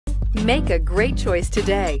Make a great choice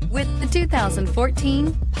today with the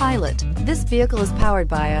 2014 Pilot. This vehicle is powered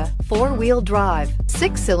by a 4-wheel drive,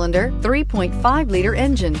 6-cylinder, 3.5-liter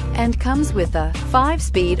engine and comes with a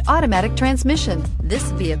 5-speed automatic transmission.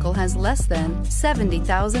 This vehicle has less than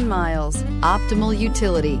 70,000 miles. Optimal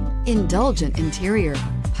utility, indulgent interior,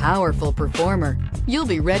 powerful performer. You'll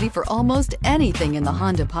be ready for almost anything in the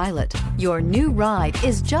Honda Pilot. Your new ride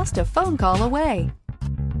is just a phone call away.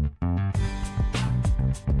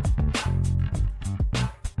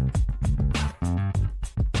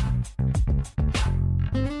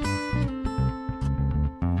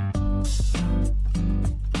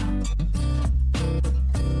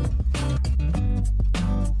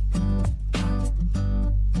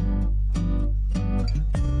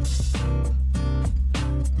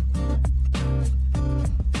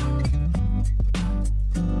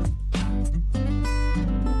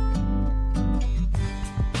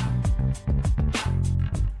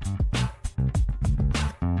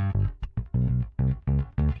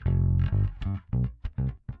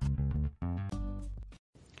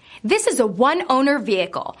 This is a one-owner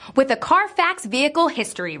vehicle with a Carfax Vehicle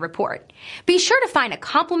History Report. Be sure to find a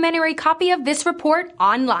complimentary copy of this report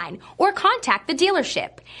online or contact the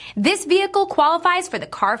dealership. This vehicle qualifies for the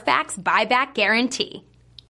Carfax Buyback Guarantee.